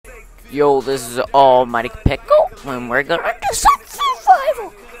Yo, this is Almighty Pickle, and we're gonna do some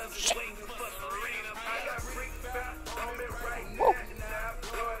survival. Shit. Whoa.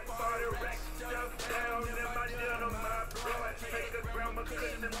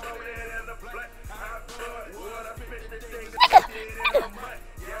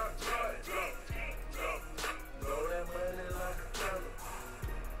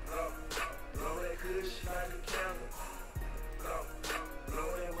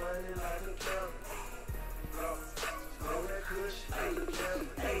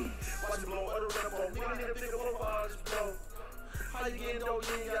 How you getting though?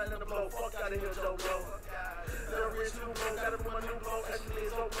 You ain't got nothing to blow. Fuck out of here, Joe Blow. The rich new blow, gotta put my new blow. Actually,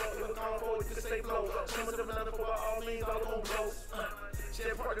 it's old blow. If it's gone forward, you can stay blow. Some of them another for by all means, all the blows.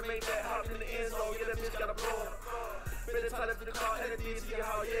 Shit, part to make that hop in the end zone. Yeah, that bitch gotta blow. Better tie up to the car, head to your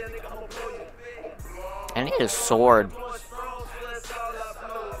house. Yeah, nigga, I'ma blow you. I need a sword. All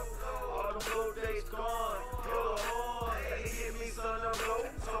the blue days gone. Blow the horn. They give me some to blow.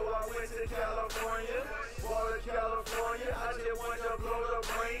 So I went to California. California, I just want to blow the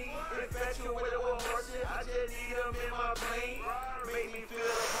brain. Infatuated with horses, I just need them in my brain. Make me feel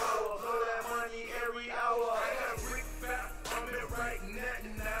the power, blow that money every hour. I got brick back on me right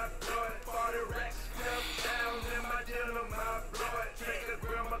now, blood, party racks, step down in my denim, my blood. Take a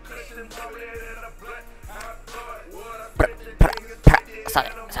gram of cushion, throw it in the blood, my blood. What I fit the day is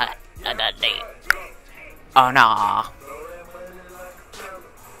Oh no.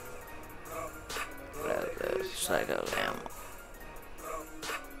 Psycho ammo.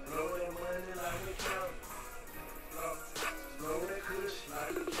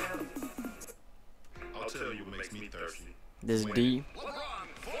 I'll tell you what makes me thirsty. This D. So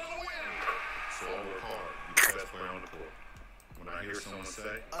I work hard, be the best player on the court. When I hear someone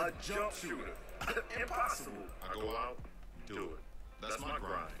say, a jump shooter, impossible, I go out, do it. That's my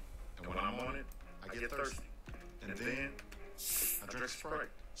grind. And when I'm on it, I get thirsty. And then, I drink Sprite.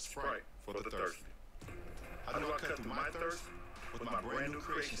 Sprite for the thirsty. How do I cut through my thirst? With my brand new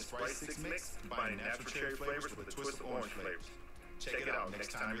creation Sprite 6 Mix, combining natural cherry flavors with a twist of orange flavors. Check it out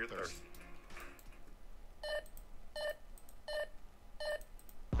next time you're thirsty.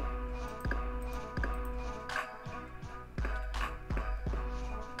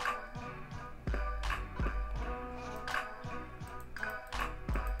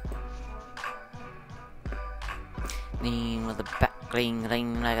 Lean with the back, lean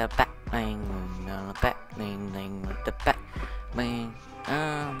like a back, lean on the back, lean with the back, lean.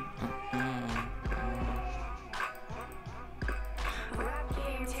 Rap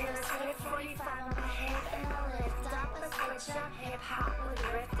game, Taylor Swift, 45 on my hip, and I lift up a switch up hip hop with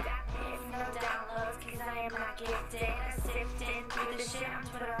rift app. If no downloads, cause I am not gifted. I sifted through the shit on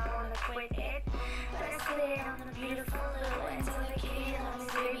Twitter, I wanna quit it. But I slid on the beautiful little until the kid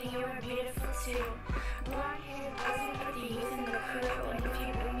loves me, baby, you are beautiful too. Blonde hair, buzzing with the youth in the crew, and if you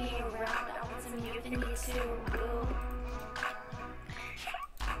bring me around, I want some youth in you too. Ooh.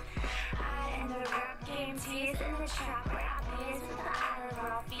 I am the rap game, tease in the trap, rap is with the eye of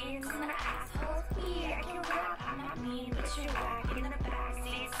all fiends and the assholes. Yeah, I can rap, I'm not mean, but you're back in the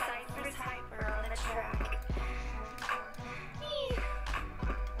backseat, cyphers hyper on the track.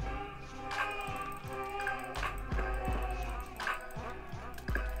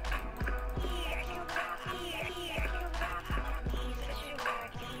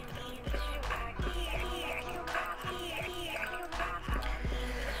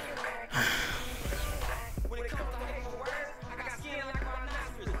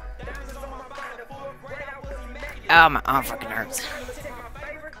 Oh, my arm fucking hurts.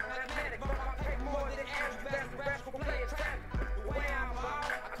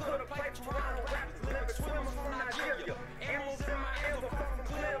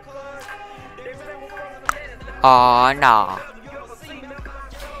 Oh no.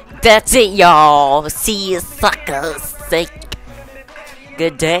 That's it, y'all. See you suckers.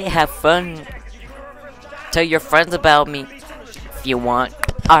 Good day, have fun. Tell your friends about me if you want.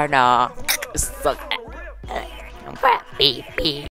 Or no. Suck. Beep beep.